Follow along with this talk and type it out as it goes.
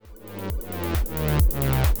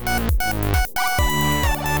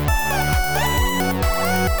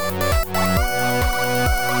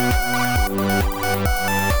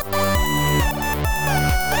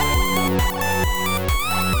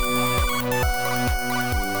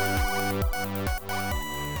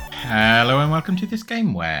Hello and welcome to This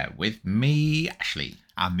Gameware with me, Ashley.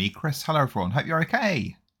 And me, Chris. Hello, everyone. Hope you're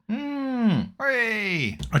okay.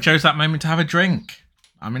 Hooray! I chose that moment to have a drink.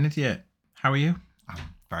 I'm an idiot. How are you? I'm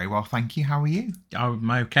very well, thank you. How are you?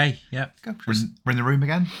 I'm okay, yep. Good. We're in the room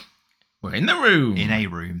again? We're in the room. In a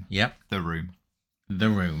room. Yep. The room.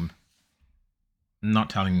 The room.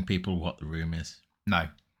 Not telling people what the room is. No,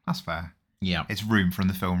 that's fair. Yeah. It's Room from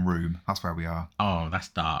the film Room. That's where we are. Oh, that's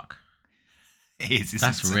dark. It is,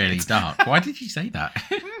 That's really dark. Why did you say that?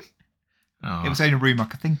 It was the only room I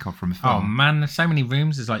could think of from a film. Oh, man, there's so many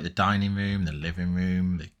rooms. There's like the dining room, the living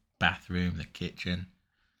room, the bathroom, the kitchen.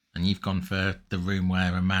 And you've gone for the room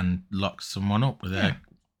where a man locks someone up with a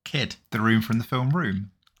kid. The room from the film Room.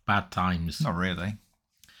 Bad times. Not really.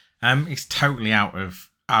 It's totally out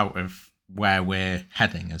of where we're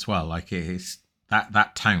heading as well. Like it is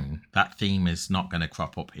that tone, that theme is not going to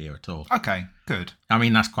crop up here at all. Okay, good. I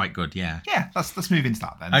mean, that's quite good, yeah. Yeah, let's move into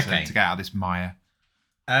that then. Okay. To get out of this mire.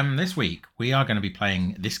 This week we are going to be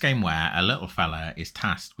playing this game where a little fella is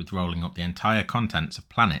tasked with rolling up the entire contents of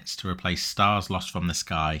planets to replace stars lost from the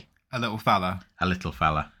sky. A little fella. A little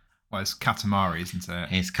fella. Well, it's Katamari, isn't it?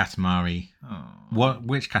 It's Katamari. Oh.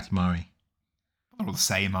 Which Katamari? They're all the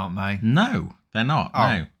same, aren't they? No, they're not. Oh.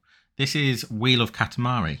 No. This is Wheel of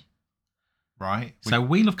Katamari. Right. So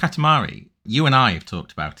Wheel of Katamari, you and I have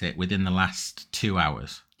talked about it within the last 2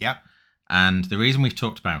 hours. Yep. And the reason we've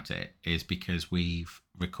talked about it is because we've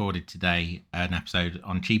recorded today an episode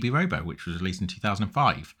on Chibi Robo, which was released in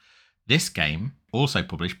 2005. This game, also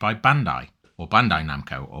published by Bandai, or Bandai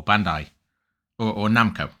Namco, or Bandai, or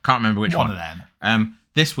Namco. Can't remember which one. One of them.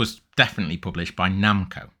 This was definitely published by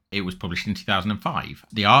Namco. It was published in 2005.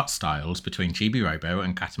 The art styles between Chibi Robo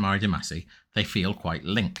and Katamari Damacy, they feel quite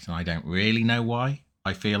linked, and I don't really know why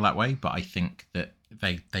I feel that way, but I think that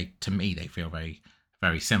they to me, they feel very,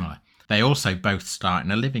 very similar. They also both start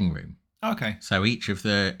in a living room. Okay. So each of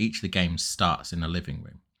the games starts in a living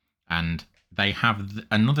room, and they have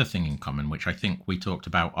another thing in common, which I think we talked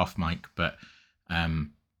about off mic, but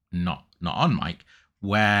not on mic,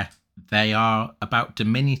 where they are about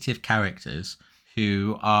diminutive characters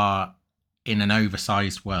who are in an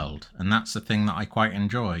oversized world, and that's the thing that I quite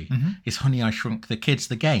enjoy. Is Honey, I Shrunk the Kids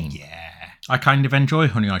the game. Yeah. I kind of enjoy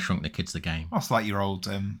Honey, I Shrunk the Kids the game. What's like your old,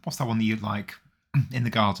 what's that one that you like in the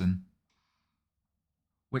garden?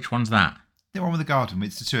 Which one's that? The one with the garden,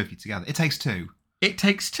 it's the two of you together. It Takes Two. It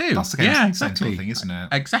Takes Two. That's the yeah, same exactly. sort of thing, isn't it?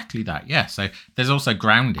 Exactly that, yeah. So there's also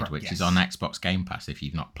Grounded, which yes. is on Xbox Game Pass. If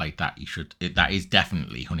you've not played that, you should. That is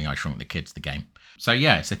definitely Honey, I Shrunk the Kids the game. So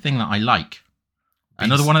yeah, it's a thing that I like.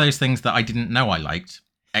 Another one of those things that I didn't know I liked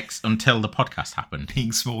until the podcast happened.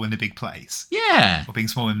 Being small in a big place. Yeah. Or being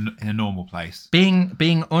small in a normal place.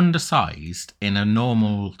 Being undersized in a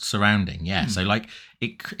normal surrounding, yeah. So like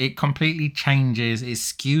it completely changes, it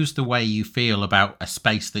skews the way you feel about a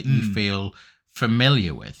space that you feel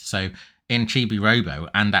familiar with. So in Chibi Robo,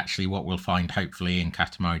 and actually what we'll find hopefully in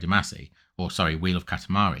Katamari Damacy, Wheel of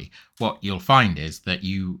Katamari, what you'll find is that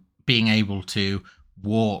you being able to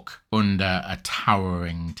walk under a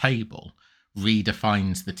towering table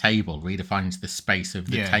redefines the space of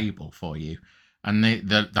the table for you, and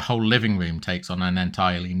the whole living room takes on an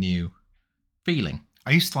entirely new feeling.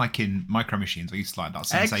 I used to like in Micro Machines, I used to like that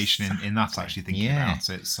sensation in that, actually thinking about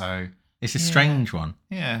it. So it's a strange one.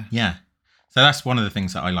 Yeah. So that's one of the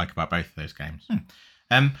things that I like about both of those games.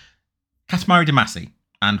 Katamari Damacy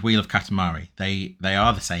and Wheel of Katamari, they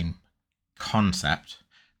are the same concept.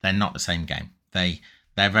 They're not the same game.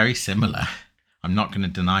 They're very similar. I'm not going to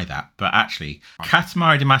deny that. But actually,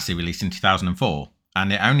 Katamari Damacy released in 2004,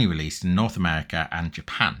 and it only released in North America and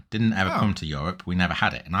Japan. Didn't ever come to Europe. We never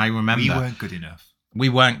had it. And I remember... We weren't good enough. We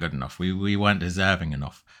weren't good enough. We weren't deserving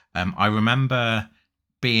enough. I remember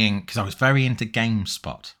because I was very into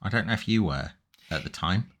GameSpot. I don't know if you were at the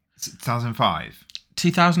time. 2005?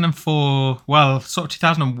 2004, well, sort of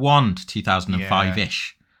 2001 to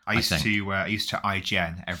 2005-ish. I used to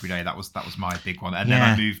IGN every day. That was my big one, and then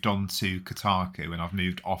I moved on to Kotaku, and I've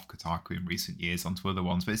moved off Kotaku in recent years onto other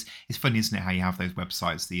ones. But it's funny, isn't it, how you have those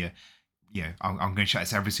websites that I'm going to check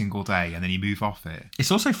this every single day, and then you move off it.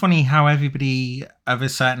 It's also funny how everybody of a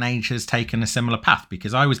certain age has taken a similar path,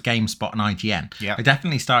 because I was GameSpot and IGN. Yeah, I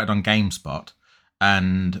definitely started on GameSpot,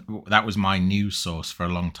 and that was my news source for a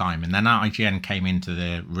long time. And then IGN came into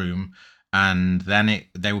the room. And then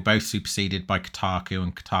they were both superseded by Kotaku,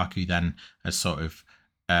 and Kotaku then has sort of...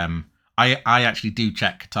 I actually do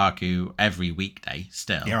check Kotaku every weekday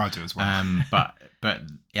still. Yeah, I do as well. But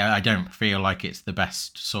yeah, I don't feel like it's the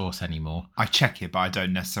best source anymore. I check it, but I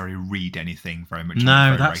don't necessarily read anything very much.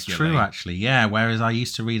 No, that's true, actually. Yeah, whereas I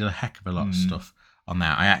used to read a heck of a lot of stuff on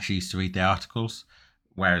there. I actually used to read the articles.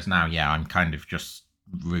 Whereas now, yeah, I'm kind of just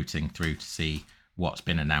rooting through to see what's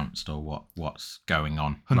been announced or what's going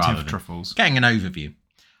on, Hunting rather for than truffles. getting an overview.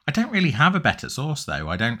 I don't really have a better source though.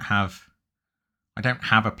 I don't have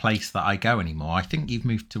a place that I go anymore. I think you've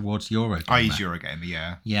moved towards Eurogamer. I use Eurogamer,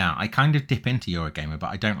 yeah. Yeah, I kind of dip into Eurogamer, but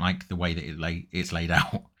I don't like the way that it's laid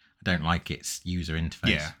out. I don't like its user interface.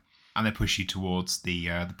 Yeah, and they push you towards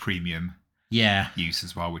the premium use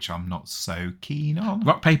as well, which I'm not so keen on.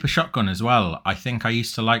 Rock Paper Shotgun as well. I think I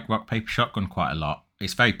used to like Rock Paper Shotgun quite a lot.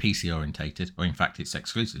 It's very PC orientated, or in fact, it's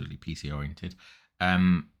exclusively PC oriented.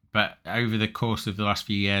 But over the course of the last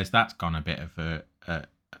few years, that's gone a bit of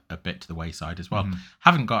a bit to the wayside as well.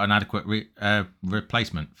 Haven't got an adequate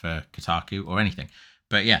replacement for Kotaku or anything.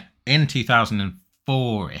 But yeah, in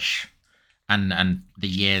 2004-ish, and the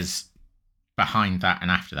years behind that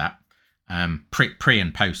and after that, pre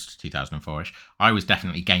and post 2004-ish, I was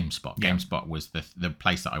definitely GameSpot. Yeah. GameSpot was the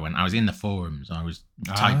place that I went. I was in the forums. I was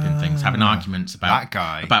typing things, having arguments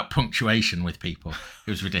about punctuation with people.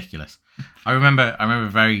 It was ridiculous. I remember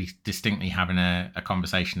very distinctly having a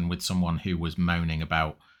conversation with someone who was moaning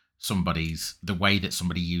about the way that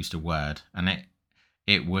somebody used a word, and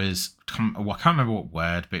it was, well, I can't remember what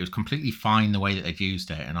word, but it was completely fine the way that they'd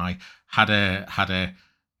used it, and I had a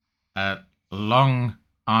long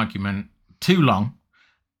argument, too long,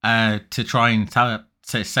 to try and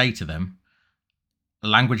say to them,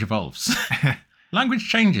 language evolves. Language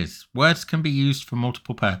changes. Words can be used for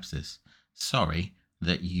multiple purposes. Sorry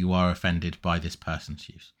that you are offended by this person's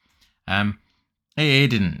use. It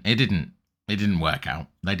didn't work out.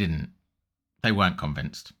 They weren't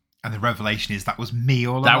convinced. And the revelation is that was me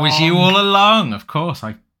all along. That was you all along. Of course,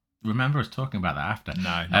 I remember us talking about that after.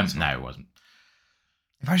 No, no, it wasn't.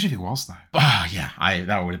 Imagine if it was though. Oh yeah,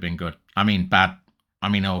 that would have been good. I mean, bad. I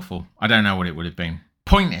mean, awful. I don't know what it would have been.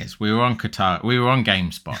 Point is, we were on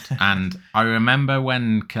GameSpot, and I remember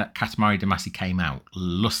when Katamari Damacy came out,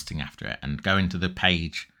 lusting after it and going to the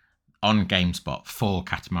page on GameSpot for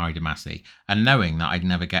Katamari Damacy, and knowing that I'd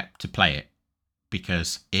never get to play it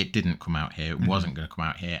because it didn't come out here, it wasn't going to come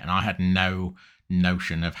out here, and I had no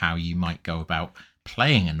notion of how you might go about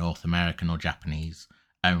playing a North American or Japanese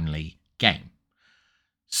only game.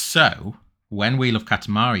 So when Wheel of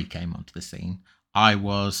Katamari came onto the scene, I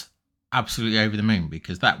was absolutely over the moon,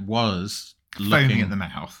 because that was foaming at the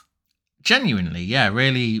mouth. Genuinely, yeah,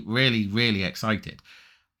 really, really, really excited.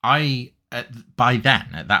 By then,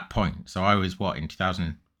 at that point, so I was in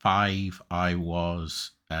 2005, I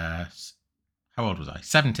was, how old was I?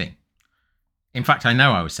 17. In fact, I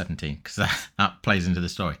know I was 17, because that plays into the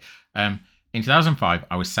story. In 2005,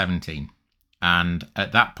 I was 17. And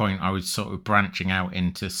at that point, I was sort of branching out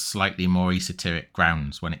into slightly more esoteric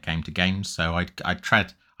grounds when it came to games. So I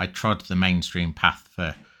trod the mainstream path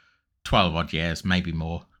for 12 odd years, maybe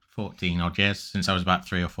more, 14 odd years, since I was about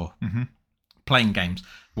 3 or 4. Mm-hmm. Playing games.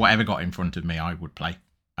 Whatever got in front of me, I would play.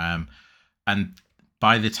 And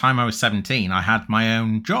by the time I was 17, I had my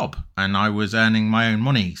own job and I was earning my own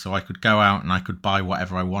money, so I could go out and I could buy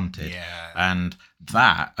whatever I wanted. Yeah. And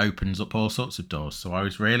that opens up all sorts of doors. So I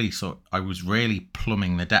was really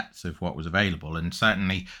plumbing the depths of what was available. And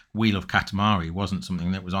certainly Wheel of Katamari wasn't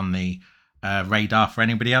something that was on the radar for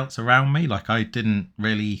anybody else around me. Like, I didn't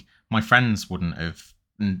really, my friends wouldn't have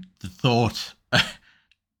thought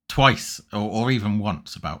twice or even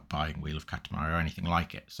once about buying Wheel of Katamari or anything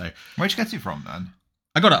like it. So where'd you get it from then?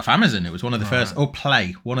 I got it off Amazon. It was one of the first, or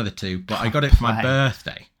Play, one of the two. But I got it for my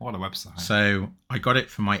birthday. What a website! So I got it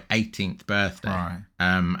for my 18th birthday. Right.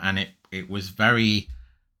 And it was very.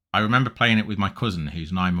 I remember playing it with my cousin,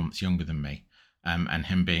 who's 9 months younger than me, and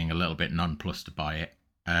him being a little bit nonplussed by it,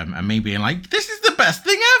 and me being like, "This is the best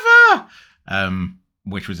thing ever,"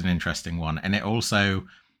 which was an interesting one. And it also,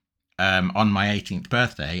 on my 18th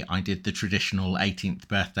birthday, I did the traditional 18th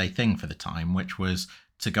birthday thing for the time, which was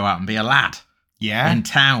to go out and be a lad. Yeah. In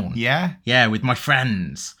town. Yeah. Yeah, with my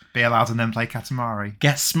friends. Be allowed and then play Katamari.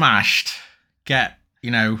 Get smashed. Get,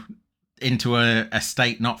 into a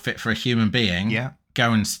state not fit for a human being. Yeah.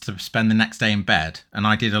 Go and spend the next day in bed. And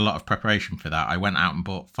I did a lot of preparation for that. I went out and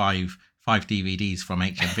bought five DVDs from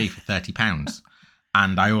HMV for £30.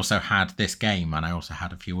 And I also had this game, and I also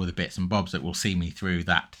had a few other bits and bobs that will see me through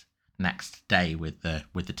that next day with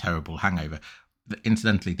the terrible hangover.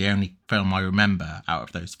 Incidentally, the only film I remember out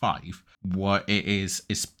of those 5 is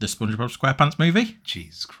the SpongeBob SquarePants movie.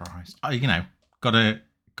 Jesus Christ! Gotta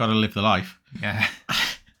live the life. Yeah.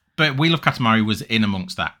 But Wheel of Katamari was in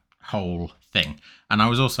amongst that whole thing, and I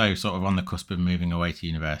was also sort of on the cusp of moving away to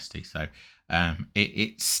university, so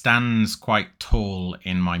it stands quite tall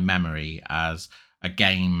in my memory as a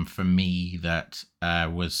game for me that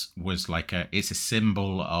was like it's a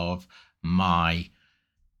symbol of my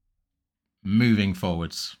moving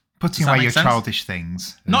forwards. Putting away your childish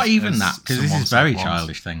things. Not even that, because this is very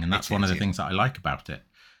childish thing, and that's one of the things that I like about it.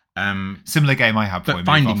 Similar game I have, but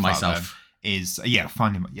finding myself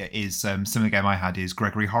similar game I had is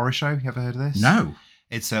Gregory Horror Show. You ever heard of this? No.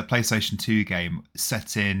 It's a PlayStation 2 game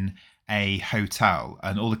set in a hotel,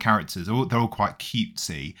 and all the characters they're all quite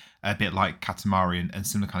cutesy, a bit like Katamari and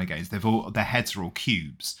similar kind of games. Their heads are all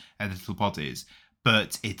cubes and little bodies,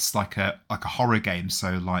 but it's like a horror game.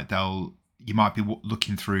 So like you might be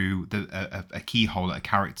looking through a keyhole at a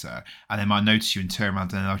character, and they might notice you and turn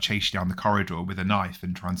around, and they'll chase you down the corridor with a knife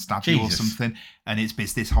and try and stab you or something. And it's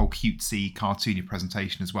this whole cutesy, cartoony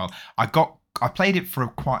presentation as well. I played it for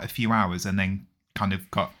quite a few hours and then kind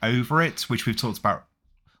of got over it, which we've talked about.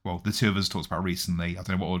 Well, the two of us talked about recently. I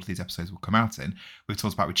don't know what order these episodes will come out in. We've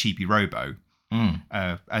talked about with Cheapy Robo.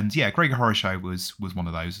 And yeah, Gregory Horror Show was one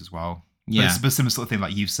of those as well. Yeah. But it's a similar sort of thing,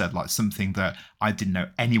 like you've said, like something that I didn't know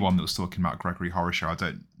anyone that was talking about Gregory Horror Show.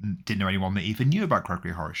 I didn't know anyone that even knew about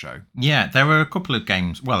Gregory Horror Show. Yeah, there were a couple of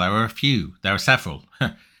games. Well, there were a few. There are several.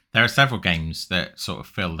 There are several games that sort of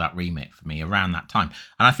fill that remit for me around that time.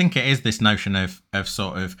 And I think it is this notion of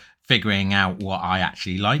sort of figuring out what I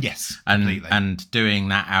actually like. Yes, and doing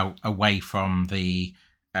that out away from the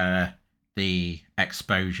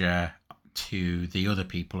exposure to the other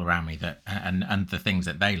people around me that and the things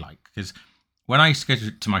that they like. Because when I used to go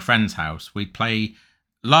to my friend's house, we'd play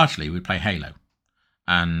Halo,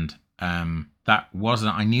 and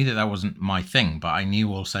I knew that wasn't my thing, but I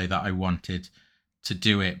knew also that I wanted to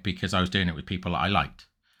do it because I was doing it with people that I liked,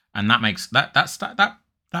 and that makes that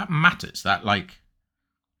matters. That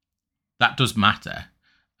does matter.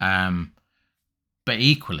 But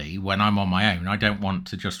equally, when I'm on my own, I don't want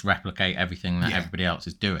to just replicate everything that everybody else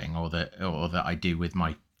is doing or that I do with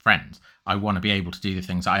my friends. I want to be able to do the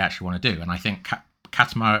things I actually want to do. And I think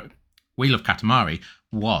Katamari, We Love Katamari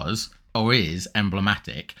was or is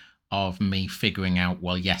emblematic of me figuring out,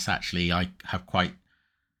 well, yes, actually, I have quite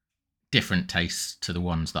different tastes to the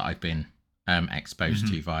ones that I've been exposed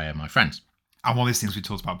to via my friends. And one of these things we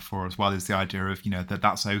talked about before as well is the idea of,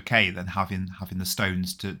 that's okay, then having the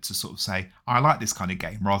stones to sort of say, I like this kind of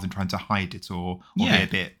game, rather than trying to hide it or be a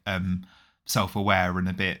bit self-aware and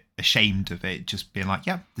a bit ashamed of it, just being like,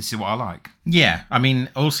 yeah, this is what I like. Yeah, I mean,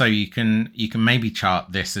 also you can maybe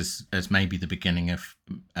chart this as maybe the beginning of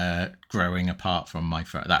growing apart from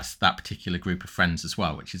that particular group of friends as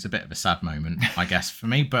well, which is a bit of a sad moment, I guess, for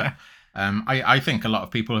me, but... I think a lot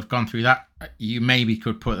of people have gone through that. You maybe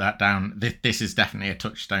could put that down. This is definitely a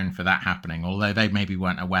touchstone for that happening, although they maybe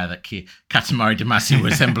weren't aware that Katamari Damacy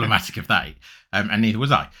was emblematic of that. And neither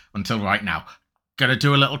was I until right now. Gonna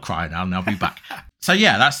do a little cry now and I'll be back. So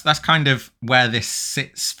yeah, that's kind of where this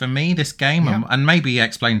sits for me, this game, and maybe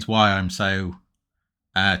explains why I'm so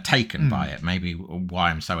taken by it, maybe why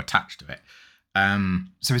I'm so attached to it.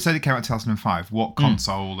 So we said it came out in 2005. What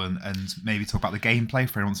console and maybe talk about the gameplay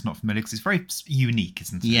for anyone that's not familiar, because it's very unique,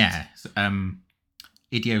 isn't it? Yeah,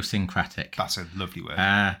 idiosyncratic. That's a lovely word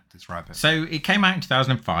to describe it. So it came out in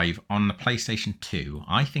 2005 on the PlayStation 2.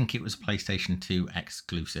 I think it was a PlayStation 2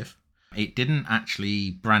 exclusive. It didn't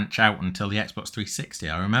actually branch out until the Xbox 360.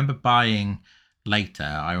 I remember buying later.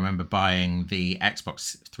 I remember buying the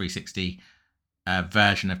Xbox 360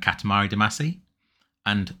 version of Katamari Damacy.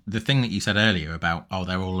 And the thing that you said earlier about,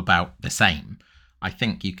 they're all about the same, I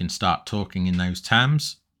think you can start talking in those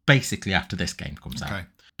terms basically after this game comes out.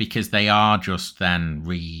 Because they are just then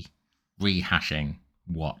rehashing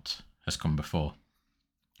what has come before.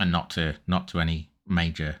 And not to any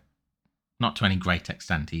great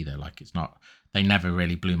extent either. Like it's not, they never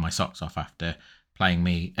really blew my socks off after playing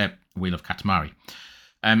We Love Katamari.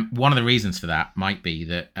 One of the reasons for that might be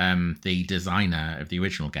that the designer of the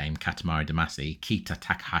original game, Katamari Damacy, Kita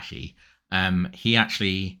Takahashi, he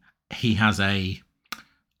has I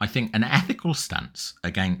think an ethical stance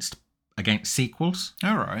against sequels.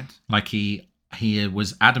 All right. Like he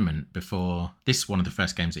was adamant before, this is one of the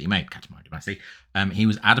first games that he made, Katamari Damacy. He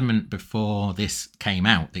was adamant before this came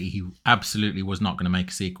out that he absolutely was not going to make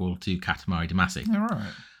a sequel to Katamari Damacy. All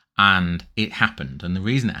right. And it happened, and the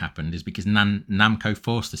reason it happened is because Namco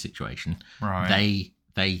forced the situation. Right.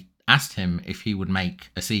 They asked him if he would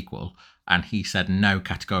make a sequel, and he said no,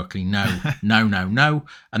 categorically no, no,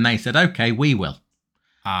 and they said okay, we will.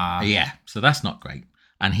 Yeah, so that's not great.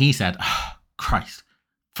 And he said, oh, Christ,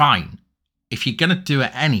 fine. If you're gonna do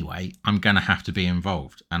it anyway, I'm gonna have to be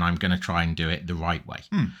involved, and I'm gonna try and do it the right way.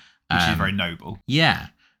 Which is very noble. Yeah.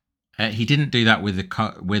 He didn't do that with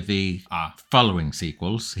the following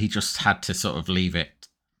sequels. He just had to sort of leave it.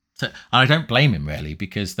 And I don't blame him really,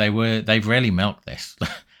 because they've really milked this.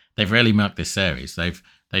 They've really milked this series.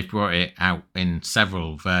 They've brought it out in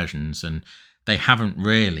several versions, and they haven't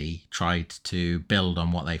really tried to build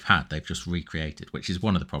on what they've had. They've just recreated, which is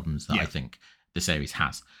one of the problems that I think the series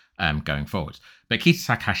has going forward. But Kita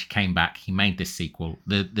Takahashi came back. He made this sequel.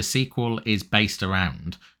 The sequel is based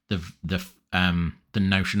around the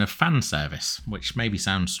notion of fan service, which maybe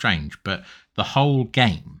sounds strange, but the whole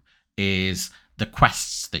game is the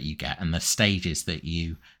quests that you get and the stages that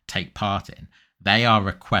you take part in. They are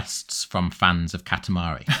requests from fans of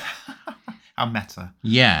Katamari. How meta.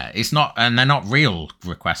 Yeah, it's not, and they're not real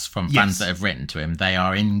requests from fans that have written to him. They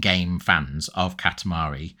are in-game fans of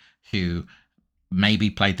Katamari who maybe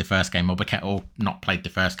played the first game or not played the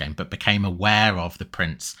first game, but became aware of the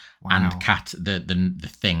prince and the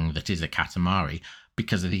thing that is a Katamari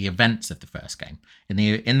because of the events of the first game.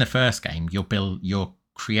 In the first game, you're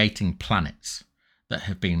creating planets that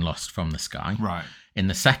have been lost from the sky. Right. In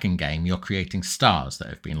the second game, you're creating stars that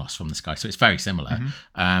have been lost from the sky. So it's very similar.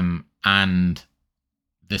 And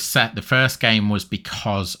the first game was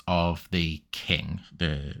because of the king,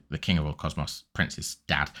 the king of all cosmos, Prince's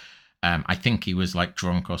dad. I think he was like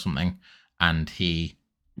drunk or something, and he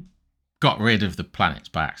got rid of the planets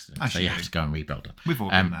by accident. So you have to go and rebuild them. We've all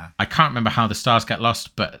been there. I can't remember how the stars get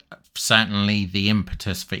lost, but certainly the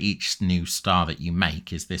impetus for each new star that you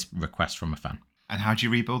make is this request from a fan. And how do you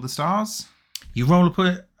rebuild the stars? You roll up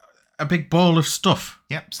a big ball of stuff.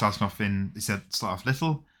 Yep, starting off start off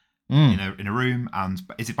little in a room, and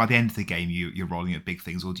is it by the end of the game you're rolling at big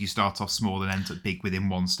things, or do you start off small and end up big within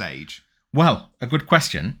one stage? Well, a good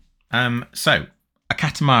question. So a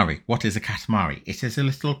Katamari. What is a Katamari? It is a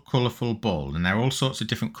little colourful ball, and they're all sorts of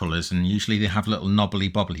different colours, and usually they have little knobbly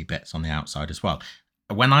bobbly bits on the outside as well.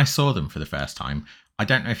 When I saw them for the first time, I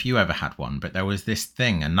don't know if you ever had one, but there was this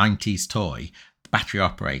thing, a 90s toy, battery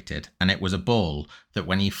operated, and it was a ball that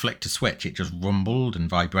when you flicked a switch, it just rumbled and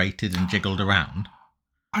vibrated and jiggled around.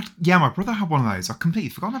 My brother had one of those. I've completely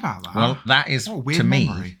forgotten about that. Well, that is, to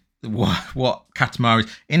me, what Katamari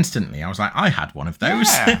instantly. I was like, I had one of those.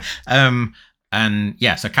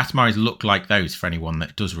 Yeah. So Katamaris look like those for anyone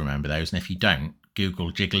that does remember those. And if you don't,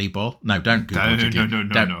 Google Jiggly Ball. No, don't Google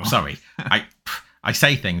Jiggly. No. Sorry. I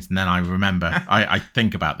say things and then I remember. I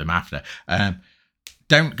think about them after.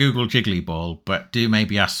 Don't Google Jiggly Ball, but do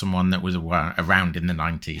maybe ask someone that was around in the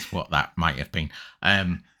 90s what that might have been.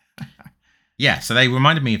 So they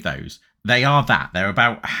reminded me of those. They are that. They're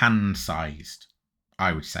about hand-sized,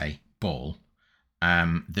 I would say, ball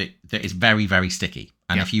that is very, very sticky.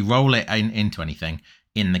 And if you roll it into anything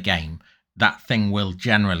in the game, that thing will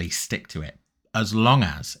generally stick to it as long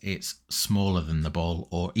as it's smaller than the ball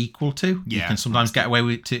or equal to. You can sometimes get away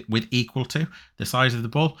with equal to the size of the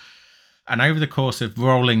ball. And over the course of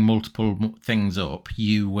rolling multiple things up,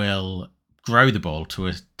 you will grow the ball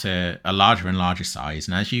to a larger and larger size.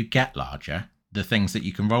 And as you get larger, the things that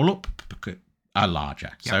you can roll up are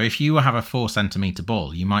larger. Yep. So if you have a 4-centimeter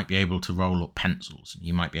ball, you might be able to roll up pencils.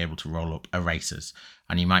 You might be able to roll up erasers.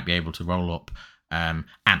 And you might be able to roll up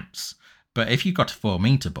ants. But if you've got a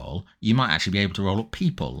 4-meter ball, you might actually be able to roll up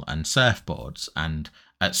people and surfboards. And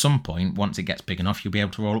at some point, once it gets big enough, you'll be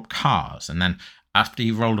able to roll up cars. And then after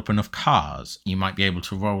you've rolled up enough cars, you might be able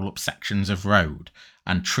to roll up sections of road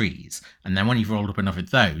and trees. And then when you've rolled up enough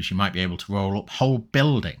of those, you might be able to roll up whole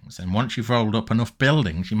buildings. And once you've rolled up enough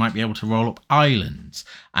buildings, you might be able to roll up islands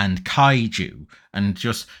and kaiju. And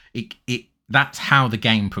just that's how the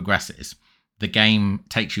game progresses. The game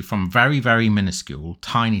takes you from very, very minuscule,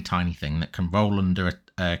 tiny, tiny thing that can roll under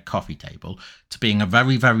a coffee table to being a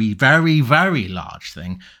very, very, very, very large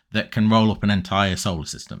thing that can roll up an entire solar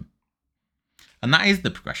system. And that is the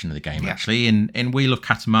progression of the game, actually. In Wheel of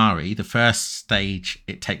Katamari, the first stage,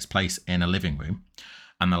 it takes place in a living room.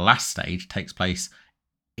 And the last stage takes place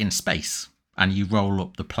in space. And you roll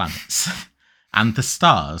up the planets. And the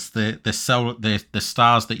stars, the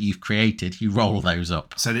stars that you've created, you roll those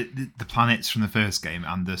up. So the planets from the first game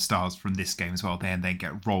and the stars from this game as well, they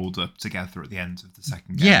get rolled up together at the end of the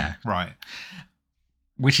second game. Yeah. Right.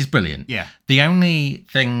 Which is brilliant. Yeah. The only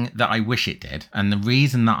thing that I wish it did, and the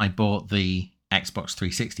reason that I bought the Xbox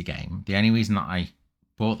 360 game, the only reason that I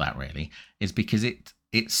bought that really is because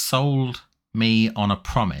it sold me on a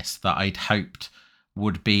promise that I'd hoped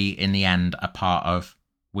would be in the end a part of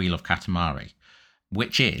Wheel of Katamari,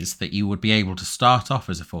 which is that you would be able to start off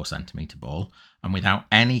as a 4-centimeter ball and without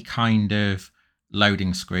any kind of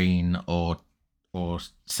loading screen or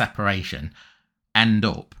separation end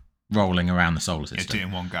up rolling around the solar system. Do it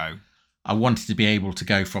in one go. I wanted to be able to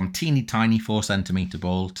go from teeny tiny 4-centimeter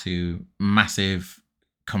ball to massive,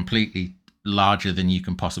 completely larger than you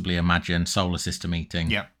can possibly imagine solar system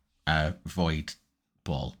eating void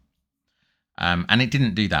ball. And it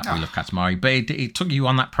didn't do that. We Love Katamari, but it took you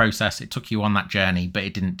on that process. It took you on that journey, but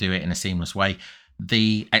it didn't do it in a seamless way.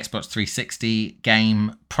 The Xbox 360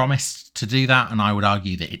 game promised to do that, and I would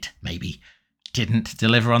argue that it maybe didn't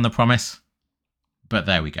deliver on the promise. But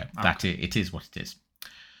there we go. Okay. That it is what it is.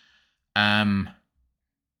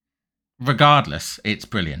 Regardless, it's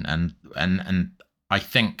brilliant, and I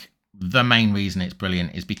think the main reason it's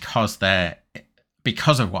brilliant is because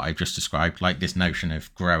of what I've just described, like this notion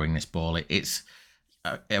of growing this ball. It's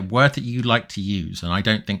a word that you like to use, and I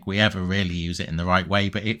don't think we ever really use it in the right way,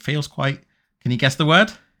 but it feels quite... Can you guess the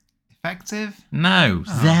word? Effective? No,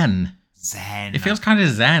 zen. Zen. It feels kind of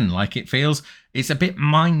zen, like it's a bit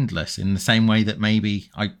mindless in the same way that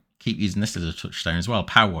maybe I keep using this as a touchstone as well,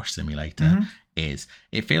 Power Wash Simulator is.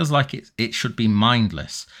 It feels like it should be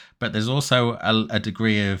mindless, but there's also a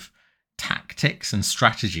degree of tactics and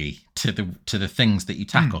strategy to the things that you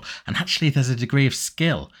tackle, and actually there's a degree of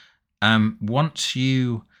skill. Once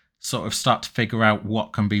you sort of start to figure out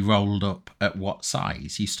what can be rolled up at what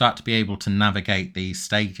size, you start to be able to navigate these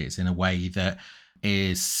stages in a way that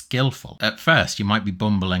is skillful. At first, you might be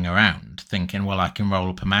bumbling around thinking, well, I can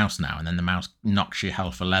roll up a mouse now, and then the mouse knocks you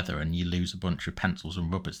hell for leather and you lose a bunch of pencils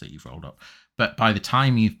and rubbers that you've rolled up. But by the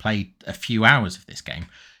time you've played a few hours of this game,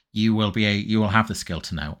 you will have the skill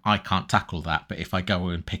to know, I can't tackle that, but if I go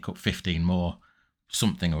and pick up 15 more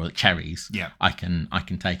something or cherries, I can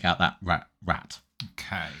take out that rat.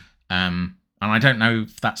 Okay. And I don't know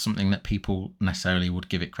if that's something that people necessarily would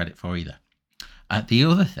give it credit for either. The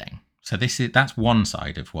other thing, so that's one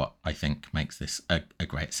side of what I think makes this a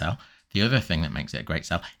great sell. The other thing that makes it a great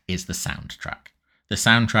sell is the soundtrack. The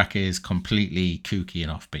soundtrack is completely kooky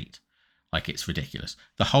and offbeat. Like, it's ridiculous.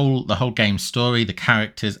 The whole game story, the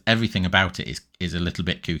characters, everything about it is a little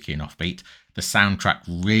bit kooky and offbeat. The soundtrack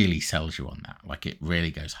really sells you on that. Like, it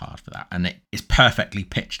really goes hard for that. And it is perfectly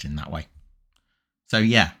pitched in that way. So,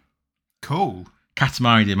 yeah. Cool.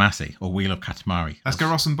 Katamari Damacy, or We Love Katamari. Let's go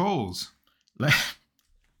Ross and Balls.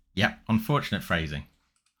 Yeah, unfortunate phrasing.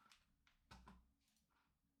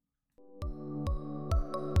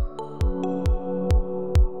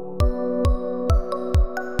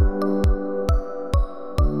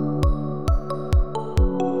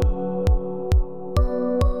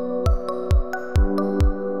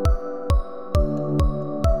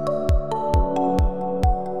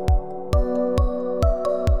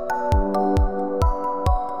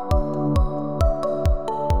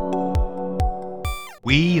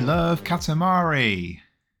 We love Katamari.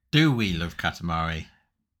 Do we love Katamari?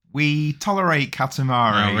 We tolerate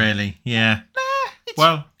Katamari. Oh, really? Yeah.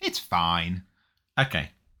 It's fine. Okay.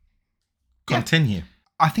 Continue. Yeah.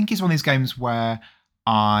 I think it's one of these games where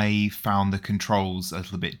I found the controls a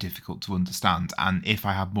little bit difficult to understand, and if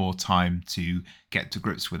I had more time to get to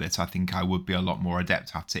grips with it, I think I would be a lot more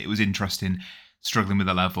adept at it. It was interesting struggling with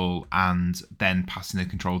a level and then passing the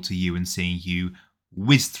control to you and seeing you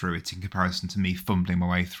whiz through it in comparison to me fumbling my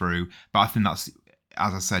way through. But I think that's,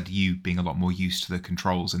 as I said, you being a lot more used to the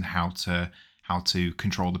controls and how to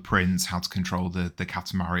control the prints, how to control the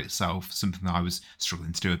Katamari itself, something that I was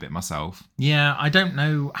struggling to do a bit myself. Yeah, I don't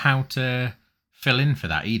know how to fill in for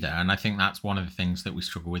that either, and I think that's one of the things that we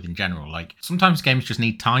struggle with in general. Like, sometimes games just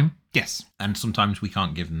need time. Yes. And sometimes we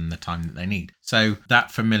can't give them the time that they need. So that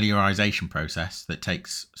familiarization process that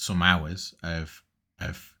takes some hours of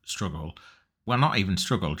struggle, well, not even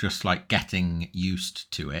struggle, just like getting used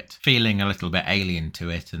to it, feeling a little bit alien to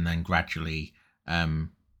it, and then gradually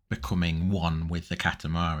becoming one with the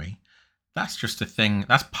Katamari. That's just a thing.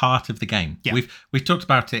 That's part of the game. Yeah. We've talked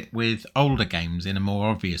about it with older games in a more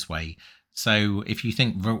obvious way. So if you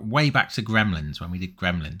think way back to Gremlins, when we did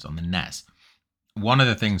Gremlins on the NES, one of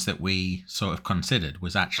the things that we sort of considered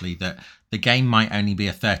was actually that the game might only be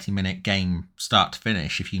a 30-minute game start to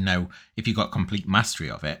finish if you got complete mastery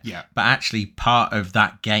of it. Yeah. But actually part of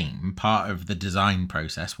that game, part of the design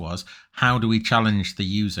process was, how do we challenge the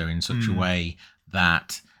user in such a way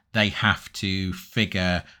that they have to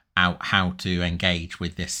figure out how to engage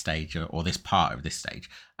with this stage or this part of this stage.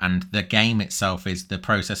 And the game itself is the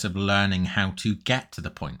process of learning how to get to the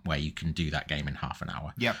point where you can do that game in half an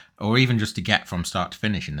hour. Yep. Or even just to get from start to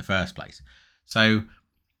finish in the first place. So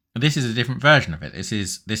this is a different version of it. This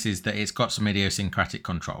is that it's got some idiosyncratic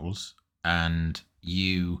controls, and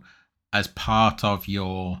you, as part of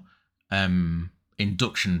your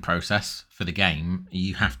induction process for the game,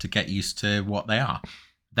 you have to get used to what they are.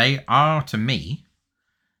 They are, to me,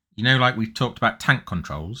 like we talked about tank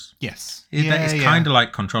controls. Yes. It's kind of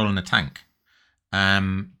like controlling a tank.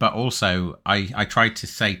 But also, I tried to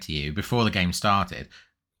say to you before the game started,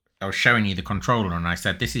 I was showing you the controller and I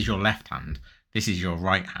said, this is your left hand, this is your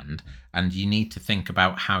right hand, and you need to think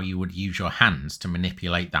about how you would use your hands to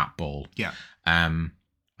manipulate that ball. Yeah. And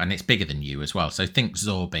it's bigger than you as well. So think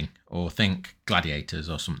Zorbing or think Gladiators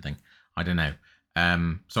or something. I don't know.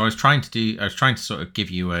 So I was trying to sort of give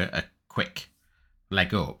you a quick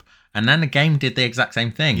leg up. And then the game did the exact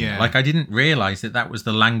same thing. Yeah. Like, I didn't realise that was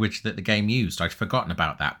the language that the game used. I'd forgotten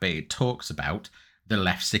about that. But it talks about the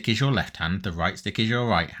left stick is your left hand, the right stick is your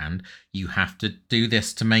right hand. You have to do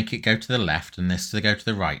this to make it go to the left and this to go to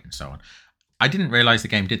the right and so on. I didn't realise the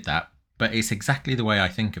game did that, but it's exactly the way I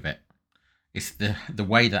think of it. It's the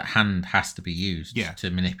way that hand has to be used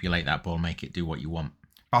to manipulate that ball, make it do what you want.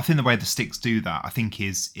 But I think the way the sticks do that, I think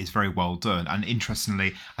is very well done. And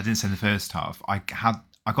interestingly, I didn't say in the first half, I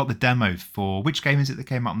got the demo for, which game is it that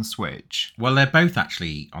came out on the Switch? Well, they're both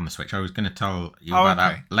actually on the Switch. I was going to tell you about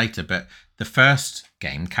that later, but the first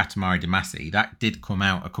game, Katamari Damacy, that did come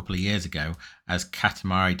out a couple of years ago as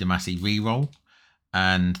Katamari Damacy Reroll.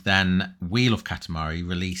 And then Wheel of Katamari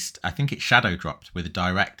released, I think it shadow dropped with a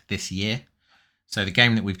direct this year. So the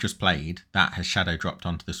game that we've just played, that has shadow dropped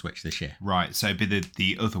onto the Switch this year. Right, so it'd be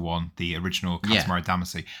the other one, the original Katamari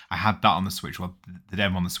Damacy. I had that on the Switch, well, the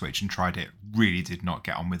demo on the Switch, and tried it. Really did not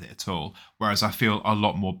get on with it at all. Whereas I feel a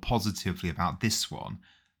lot more positively about this one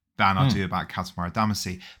than I do about Katamari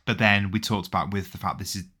Damacy. But then we talked about with the fact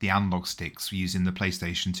this is the analog sticks using the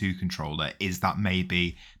PlayStation 2 controller, is that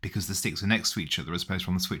maybe because the sticks are next to each other as opposed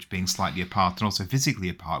to on the Switch being slightly apart and also physically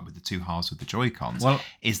apart with the two halves of the Joy-Cons,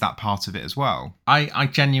 is that part of it as well? I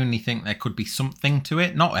genuinely think there could be something to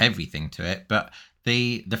it, not everything to it, but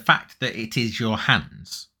the fact that it is your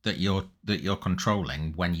hands that you're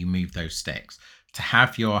controlling when you move those sticks, to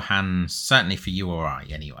have your hands, certainly for you or I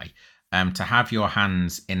anyway, to have your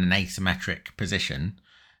hands in an asymmetric position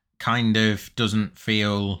kind of doesn't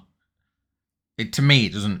feel... To me,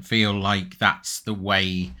 it doesn't feel like that's the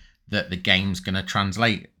way that the game's going to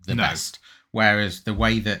translate the best. Whereas the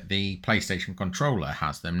way that the PlayStation controller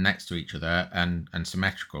has them next to each other and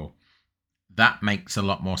symmetrical, that makes a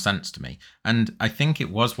lot more sense to me. And I think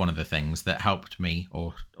it was one of the things that helped me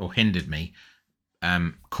or hindered me,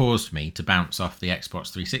 caused me to bounce off the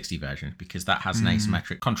Xbox 360 version, because that has an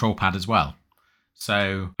asymmetric control pad as well.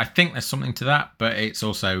 So I think there's something to that, but it's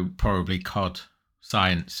also probably COD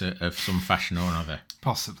science of some fashion or another.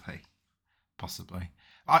 Possibly.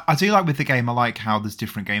 I do like with the game, I like how there's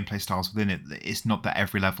different gameplay styles within it. It's not that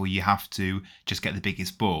every level you have to just get the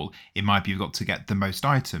biggest ball. It might be you've got to get the most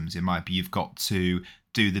items. It might be you've got to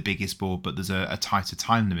do the biggest ball, but there's a tighter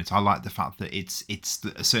time limit. I like the fact that it's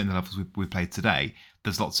certain levels we played today,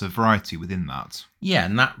 there's lots of variety within that. Yeah,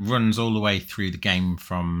 and that runs all the way through the game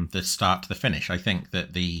from the start to the finish. I think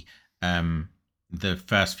that the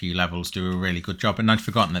first few levels do a really good job, and I'd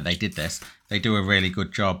forgotten that they did this. They do a really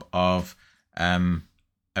good job of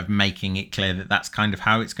making it clear that that's kind of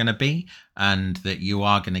how it's going to be, and that you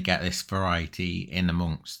are going to get this variety in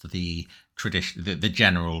amongst the tradition, the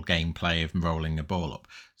general gameplay of rolling a ball up.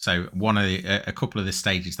 So a couple of the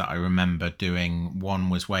stages that I remember doing, one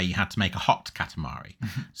was where you had to make a hot Katamari.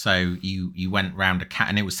 So you went round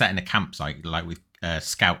and it was set in a campsite, like with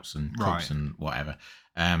scouts and cooks and whatever.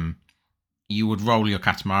 You would roll your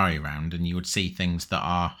Katamari around and you would see things that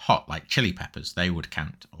are hot, like chili peppers, they would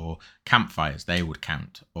count, or campfires, they would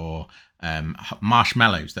count, or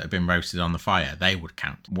marshmallows that have been roasted on the fire, they would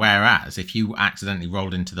count. Whereas if you accidentally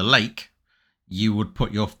rolled into the lake, you would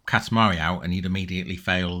put your Katamari out and you'd immediately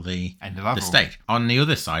fail the stage. On the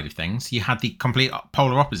other side of things, you had the complete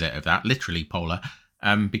polar opposite of that, literally polar,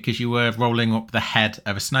 because you were rolling up the head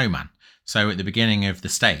of a snowman. So at the beginning of the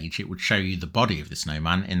stage, it would show you the body of the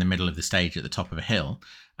snowman in the middle of the stage at the top of a hill.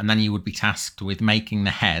 And then you would be tasked with making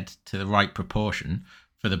the head to the right proportion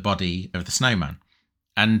for the body of the snowman.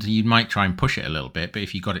 And you might try and push it a little bit, but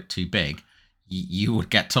if you got it too big, you would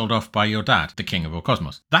get told off by your dad, the king of all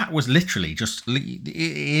cosmos. That was literally just, it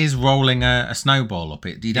is rolling a snowball up.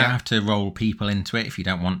 You don't have to roll people into it if you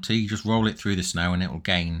don't want to. You just roll it through the snow and it will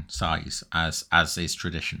gain size as is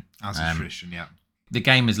tradition. As is tradition, yeah. The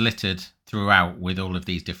game is littered throughout with all of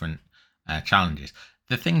these different challenges.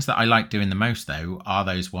 The things that I like doing the most, though, are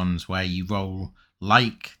those ones where you roll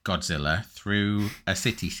like Godzilla through a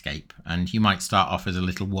cityscape, and you might start off as a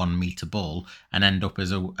little 1 meter ball and end up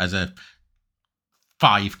as a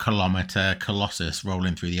 5 kilometer colossus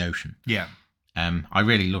rolling through the ocean. Yeah. I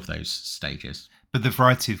really love those stages. But the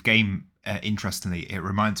variety of game, interestingly, it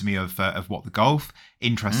reminds me of What the Golf.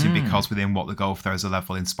 Interesting because within What the Golf, there is a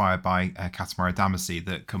level inspired by Katamari Damacy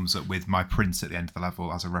that comes up with my prince at the end of the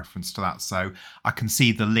level as a reference to that. So I can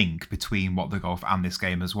see the link between What the Golf and this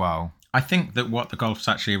game as well. I think that What the Golf's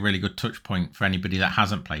actually a really good touch point for anybody that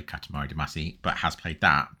hasn't played Katamari Damacy but has played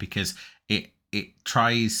that, because it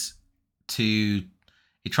tries to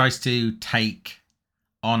take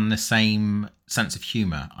on the same sense of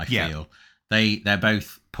humor. I feel they're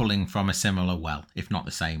both pulling from a similar well, if not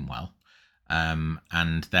the same well,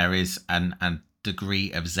 and there is a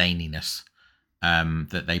degree of zaniness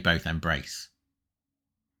that they both embrace.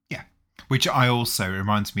 Yeah, which I also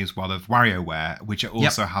reminds me as well of WarioWare, which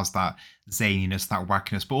also has that zaniness, that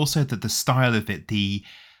wackiness, but also the style of it, the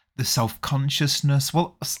self-consciousness.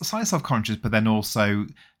 Well, slightly self-conscious, but then also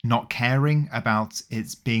not caring about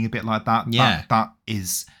it being a bit like that. Yeah, that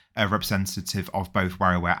is a representative of both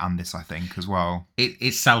WarioWare and this, I think, as well.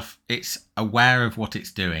 It's aware of what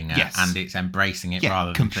it's doing, and it's embracing it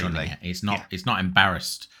rather than shunning it. It's not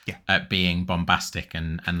embarrassed at being bombastic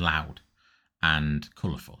and loud and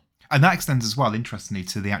colourful. And that extends as well, interestingly,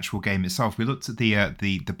 to the actual game itself. We looked at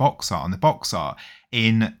the box art, and the box art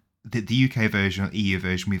in the UK version, or EU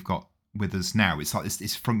version we've got with us now. It's like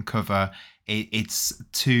this front cover. It's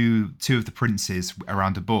two of the princes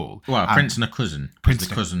around a ball. Well, a prince and a cousin. Prince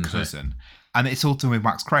and a cousin. And it's all done with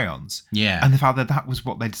wax crayons. Yeah. And the fact that was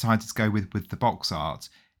what they decided to go with the box art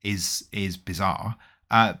is bizarre.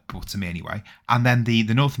 But to me anyway. And then the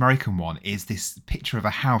North American one is this picture of a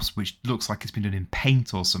house which looks like it's been done in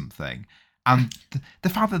paint or something. And the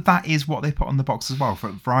fact that is what they put on the box as well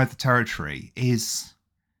for either territory is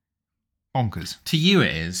bonkers. To you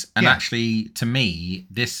it is, and actually to me,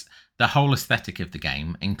 the whole aesthetic of the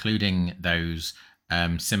game, including those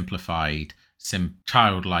simplified,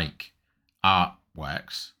 childlike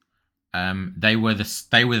artworks, they were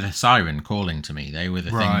the siren calling to me. They were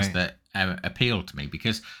the things that appealed to me,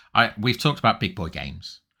 because we've talked about big boy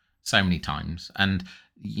games so many times, and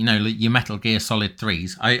your Metal Gear Solid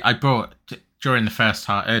 3s. I brought during the first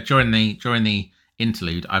during the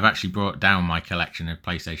interlude, I've actually brought down my collection of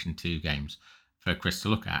PlayStation 2 games for Chris to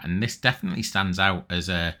look at, and this definitely stands out as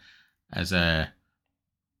a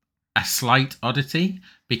slight oddity,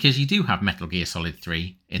 because you do have Metal Gear Solid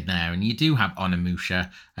 3 in there, and you do have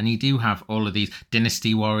Onimusha, and you do have all of these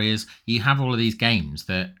Dynasty Warriors. You have all of these games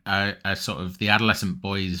that are sort of the adolescent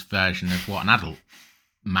boy's version of what an adult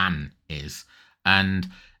man is. And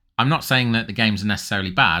I'm not saying that the games are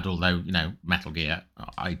necessarily bad, although, Metal Gear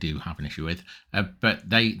I do have an issue with, but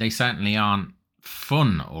they certainly aren't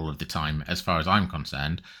fun all of the time, as far as I'm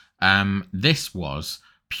concerned. This was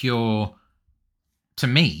pure, to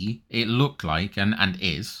me, it looked like, and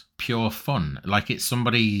is, pure fun. Like it's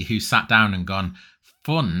somebody who sat down and gone,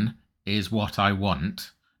 fun is what I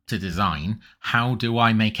want to design. How do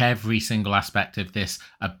I make every single aspect of this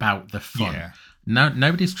about the fun? Yeah.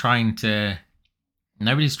 Nobody's trying to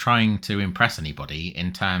impress anybody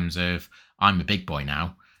in terms of, I'm a big boy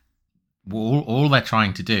now. All they're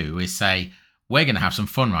trying to do is say, we're going to have some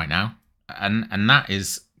fun right now. And that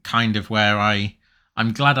is kind of where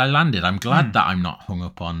I'm glad I landed. I'm glad that I'm not hung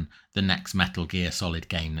up on the next Metal Gear Solid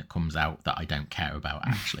game that comes out that I don't care about,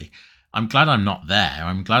 actually. I'm glad I'm not there.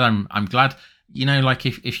 I'm glad, like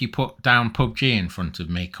if you put down PUBG in front of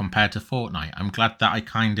me compared to Fortnite, I'm glad that I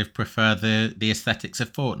kind of prefer the aesthetics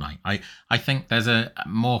of Fortnite. I think there's a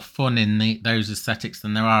more fun in those aesthetics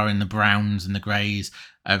than there are in the browns and the greys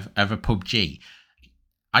of a PUBG.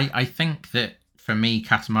 I think that for me,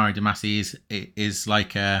 Katamari Damacy is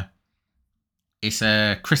like it's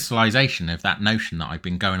a crystallization of that notion that I've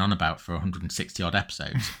been going on about for 160 odd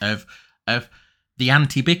episodes of the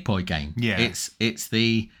anti-big boy game. Yeah. It's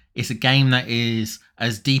a game that is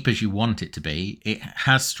as deep as you want it to be. It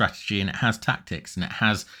has strategy and it has tactics and it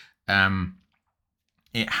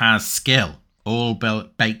has skill all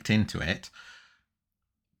baked into it.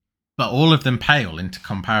 But all of them pale into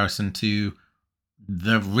comparison to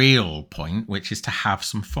the real point, which is to have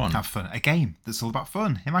some fun. Have fun. A game that's all about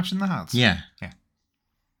fun. Imagine that. Yeah.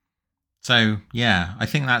 So, yeah, I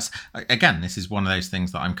think that's, again, this is one of those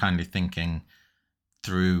things that I'm kind of thinking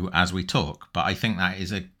through as we talk. But I think that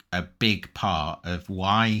is a big part of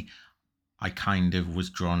why I kind of was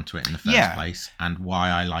drawn to it in the first place and why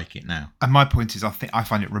I like it now. And my point is, I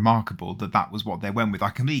find it remarkable that was what they went with. I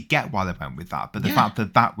completely get why they went with that. But the fact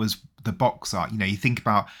that was the box art, you think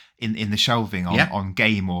about in the shelving on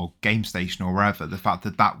Game or Game Station or wherever, the fact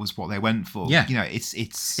that was what they went for. Yeah. It's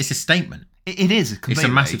a statement. It is completely. It's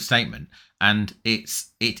a massive statement. And it's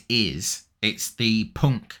the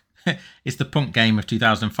punk. It's the punk game of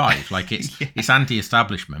 2005. Like it's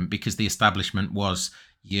anti-establishment, because the establishment was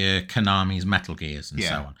your Konami's Metal Gears and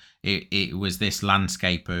so on. It was this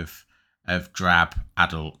landscape of drab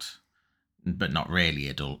adult, but not really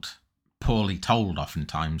adult poorly told,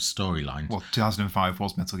 oftentimes, storyline. Well, 2005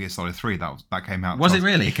 was Metal Gear Solid 3. That came out. Was it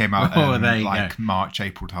really? It came out There you go. March,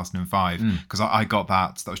 April 2005. Because I got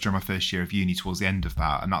that. That was during my first year of uni, towards the end of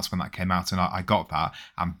that, and that's when that came out. And I got that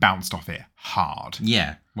and bounced off it hard.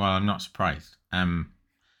 Yeah. Well, I'm not surprised.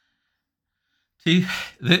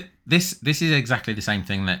 This is exactly the same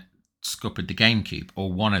thing that scuppered the GameCube,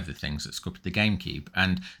 or one of the things that scuppered the GameCube,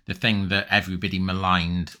 and the thing that everybody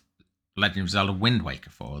maligned Legend of Zelda Wind Waker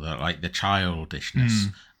for, the childishness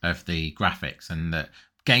of the graphics, and that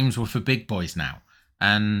games were for big boys now.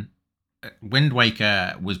 And Wind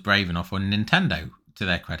Waker was brave enough, on Nintendo, to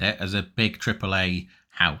their credit, as a big AAA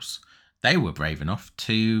house, they were brave enough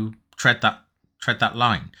to tread that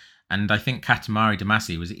line. And I think Katamari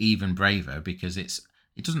Damacy was even braver because it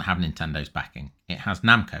doesn't have Nintendo's backing. It has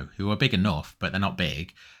Namco, who are big enough, but they're not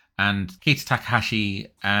big. And Kita Takahashi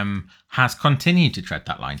has continued to tread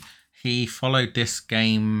that line. He followed this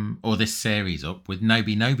game, or this series, up with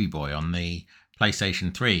Nobi Nobi Boy on the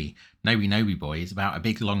PlayStation 3. Nobi Nobi Boy is about a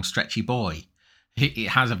big, long, stretchy boy. It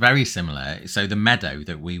has a very similar... So the meadow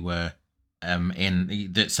that we were in,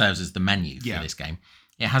 that serves as the menu for this game,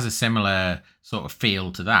 it has a similar sort of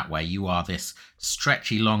feel to that, where you are this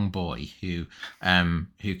stretchy, long boy who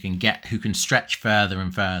can stretch further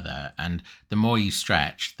and further. And the more you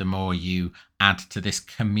stretch, the more you add to this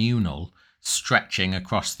communal stretching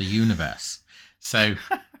across the universe. So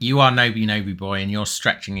you are Nobi Nobi Boy, and you're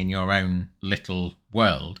stretching in your own little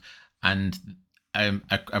world, and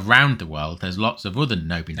around the world there's lots of other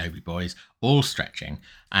Nobi Nobi Boys all stretching.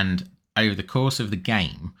 And over the course of the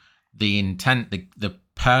game, the intent, the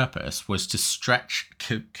purpose was to stretch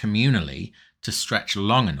communally, to stretch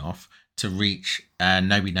long enough to reach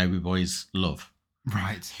Nobi Nobi Boy's love,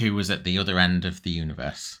 right, who was at the other end of the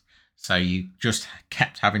universe. So you just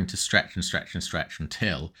kept having to stretch and stretch and stretch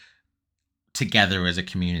until, together as a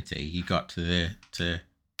community, you got to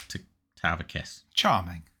have a kiss.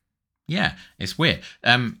 Charming. Yeah, it's weird.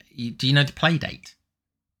 Do you know the Playdate?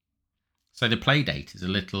 So the Playdate is a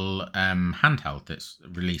little handheld that's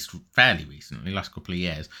released fairly recently, last couple of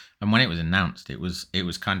years. And when it was announced, it was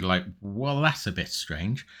kind of like, well, that's a bit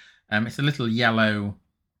strange. It's a little yellow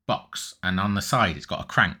box, and on the side it's got a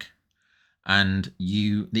crank. And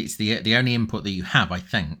it's the only input that you have, I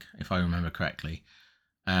think, if I remember correctly.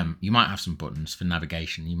 You might have some buttons for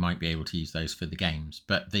navigation. You might be able to use those for the games.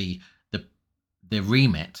 But the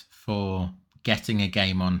remit for getting a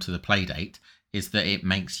game onto the Playdate is that it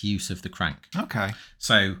makes use of the crank. Okay.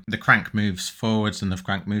 So the crank moves forwards and the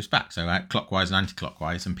crank moves back, so clockwise and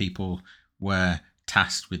anti-clockwise, and people were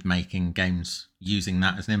tasked with making games using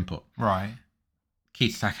that as an input. Right.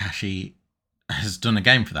 Kita Takahashi has done a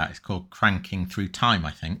game for that. It's called Cranking Through Time,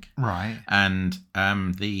 I think. Right. And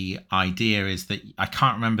the idea is that, I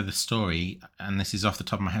can't remember the story, and this is off the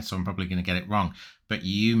top of my head, so I'm probably going to get it wrong, but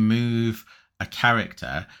you move a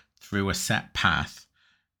character through a set path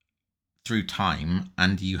through time,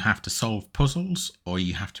 and you have to solve puzzles, or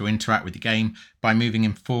you have to interact with the game by moving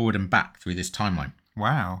him forward and back through this timeline.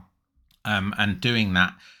 Wow. And doing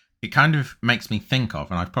that, it kind of makes me think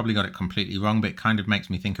of, and I've probably got it completely wrong, but it kind of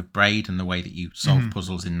makes me think of Braid and the way that you solve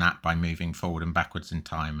puzzles in that by moving forward and backwards in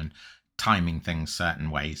time and timing things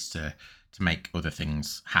certain ways to make other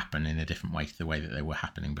things happen in a different way to the way that they were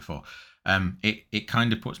happening before. It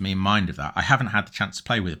kind of puts me in mind of that. I haven't had the chance to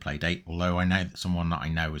play with a Playdate, although I know that someone that I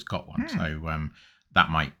know has got one, so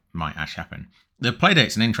that might actually happen. The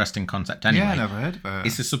Playdate's an interesting concept anyway. Yeah, I never heard of it.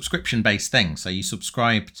 It's a subscription-based thing, so you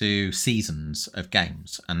subscribe to seasons of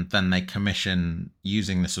games, and then they commission,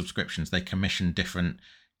 using the subscriptions, they commission different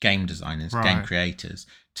game designers, game creators,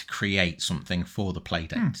 to create something for the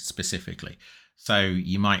Playdate specifically. So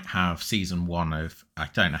you might have season 1 of, I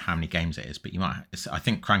don't know how many games it is, but you might, I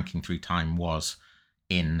think Cranking Through Time was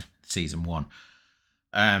in season 1.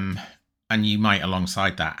 And you might,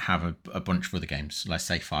 alongside that, have a bunch of other games, let's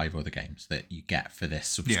say 5 other games that you get for this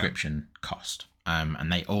subscription cost.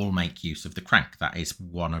 And they all make use of the crank. That is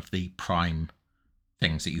one of the prime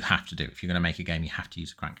things that you have to do. If you're going to make a game, you have to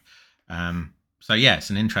use a crank. So yeah, it's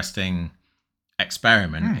an interesting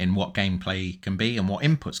experiment in what gameplay can be and what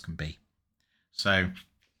inputs can be. So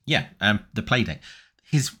yeah, the Playdate.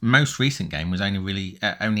 His most recent game was only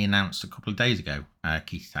announced a couple of days ago,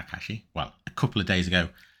 Kita Takahashi. Well, a couple of days ago.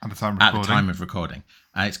 At the time of recording.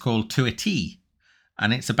 It's called To a T,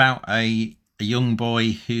 and it's about a young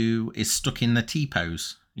boy who is stuck in the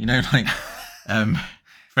T-pose. You know, like,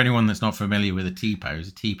 for anyone that's not familiar with a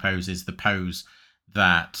T-pose is the pose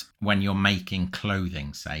that when you're making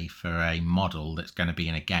clothing, say, for a model that's going to be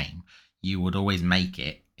in a game, you would always make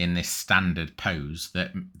it in this standard pose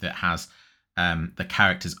that has the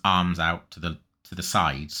character's arms out to to the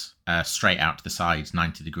sides, straight out to the sides,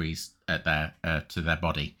 90 degrees at their to their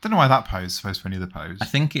body. Don't know why that pose is supposed to be any other pose. I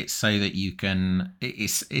think it's so that you can.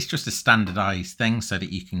 It's just a standardized thing so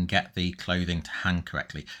that you can get the clothing to hang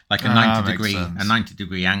correctly. Like a 90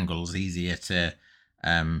 degree angle is easier to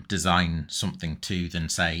design something to than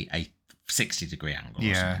say a 60 degree angle.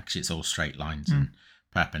 Yeah, because it's all straight lines and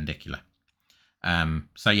perpendicular.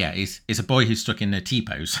 So yeah, it's a boy who's stuck in a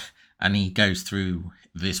T-pose, and he goes through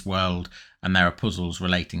this world, and there are puzzles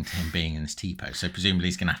relating to him being in this T-pose. So presumably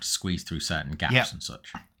he's going to have to squeeze through certain gaps and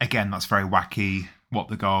such. Again, that's very wacky. What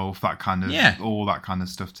the golf, that kind of, all that kind of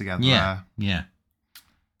stuff together. Yeah.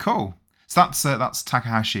 Cool. So that's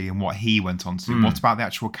Takahashi and what he went on to do. What about the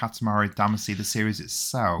actual Katamari Damacy, the series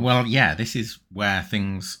itself? Well, yeah, this is where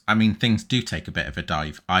things do take a bit of a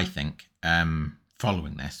dive, I think,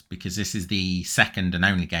 following this, because this is the second and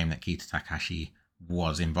only game that Kita Takahashi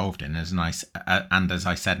was involved in. As I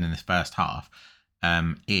said in this first half,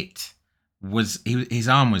 his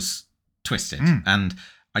arm was twisted, and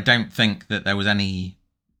I don't think that there was any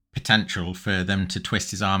potential for them to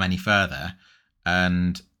twist his arm any further,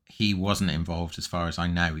 and he wasn't involved as far as I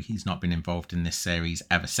know. He's not been involved in this series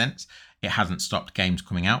ever since. It hasn't stopped games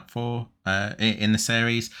coming out for in the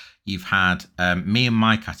series. You've had Me and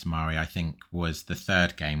My Katamari, I think, was the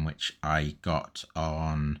third game, which I got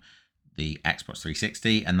on the Xbox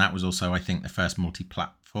 360, and that was also, I think, the first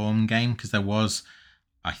multi-platform game, because there was,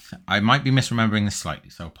 I might be misremembering this slightly,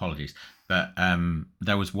 so apologies, but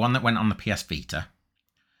there was one that went on the PS Vita,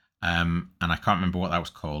 and I can't remember what that was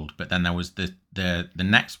called, but then there was the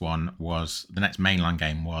next one was, the next mainline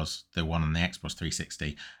game was the one on the Xbox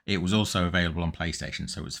 360. It was also available on PlayStation,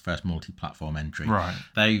 so it was the first multi-platform entry. Right.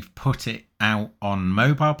 They've put it out on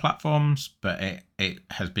mobile platforms, but it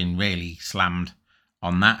has been really slammed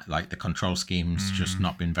on that. Like, the control scheme's just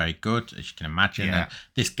not been very good, as you can imagine. Yeah. And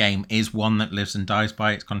this game is one that lives and dies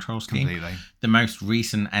by its control scheme. Completely. The most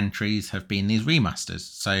recent entries have been these remasters.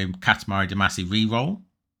 So Katamari Damacy Reroll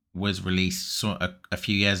was released a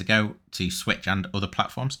few years ago to Switch and other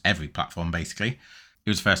platforms, every platform basically. It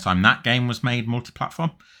was the first time that game was made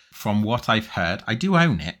multi-platform. From what I've heard, I do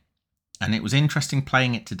own it, and it was interesting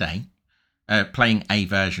playing it today, playing a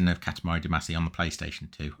version of Katamari Damacy on the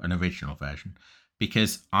PlayStation 2, an original version,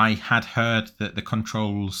 because I had heard that the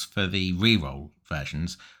controls for the reroll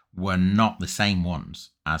versions were not the same ones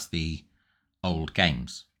as the old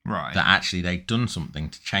games. Right. That actually they'd done something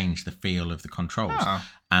to change the feel of the controls,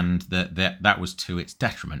 and that was to its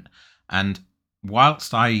detriment. And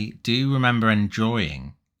whilst I do remember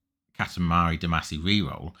enjoying Katamari Damacy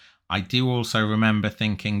Reroll, I do also remember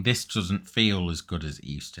thinking this doesn't feel as good as it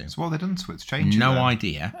used to. So what have they done to it to change it? No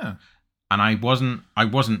idea. Yeah. And I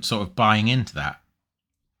wasn't sort of buying into that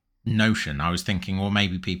notion. I was thinking, well,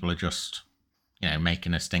 maybe people are just,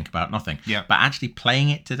 making us think about nothing. Yeah. But actually playing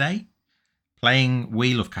it today, playing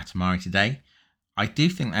Wheel of Katamari today, I do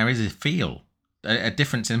think there is a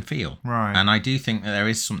difference in feel. Right. And I do think that there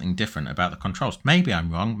is something different about the controls. Maybe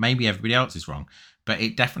I'm wrong. Maybe everybody else is wrong. But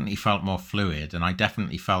it definitely felt more fluid, and I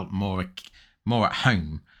definitely felt more at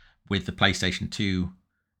home with the PlayStation 2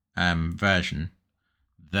 version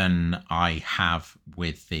than I have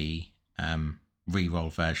with the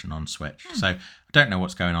Reroll version on Switch. So I don't know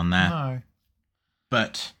what's going on there. No.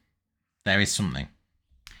 But there is something.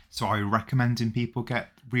 So are you recommending people get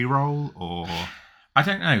Reroll, or? I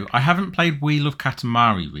don't know. I haven't played Wheel of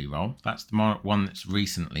Katamari Reroll. That's the one that's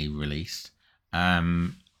recently released.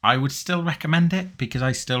 I would still recommend it because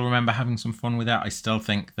I still remember having some fun with it. I still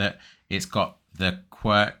think that it's got the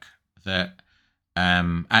quirk that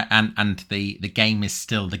and the game is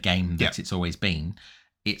still the game that it's always been.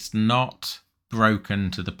 It's not broken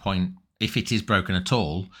to the point, if it is broken at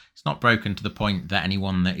all, it's not broken to the point that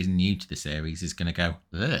anyone that is new to the series is going to go,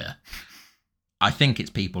 ugh. I think it's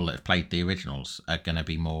people that have played the originals are going to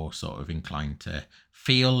be more sort of inclined to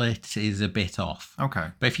feel it is a bit off. Okay.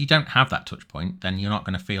 But if you don't have that touch point, then you're not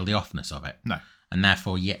going to feel the offness of it. No. And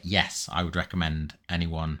therefore, yes, I would recommend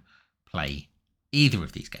anyone play either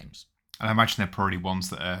of these games. And I imagine they're probably ones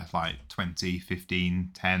that are like 20,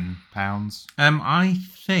 15, 10 pounds. I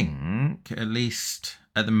think, at least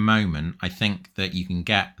at the moment, I think that you can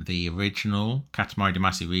get the original Katamari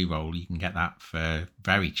Damacy Reroll, you can get that for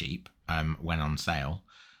very cheap when on sale.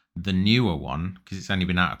 The newer one, because it's only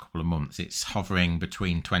been out a couple of months, it's hovering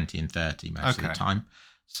between 20 and 30 most of the time.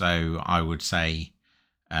 So I would say,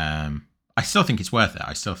 I still think it's worth it.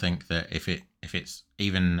 I still think that if it's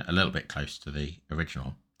even a little bit close to the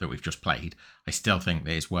original that we've just played, I still think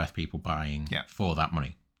that it's worth people buying for that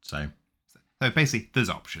money. So basically, there's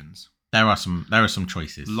options. There are some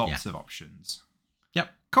choices. Lots of options. Yep.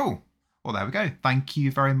 Cool. Well, there we go. Thank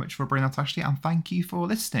you very much for bringing that, Ashley, and thank you for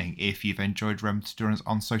listening. If you've enjoyed, remember to join us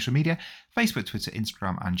on social media, Facebook, Twitter,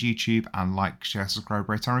 Instagram, and YouTube, and like, share, subscribe,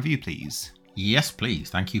 rate, and review, please. Yes,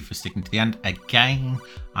 please. Thank you for sticking to the end again,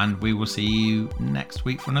 and we will see you next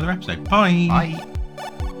week for another episode. Bye. Bye.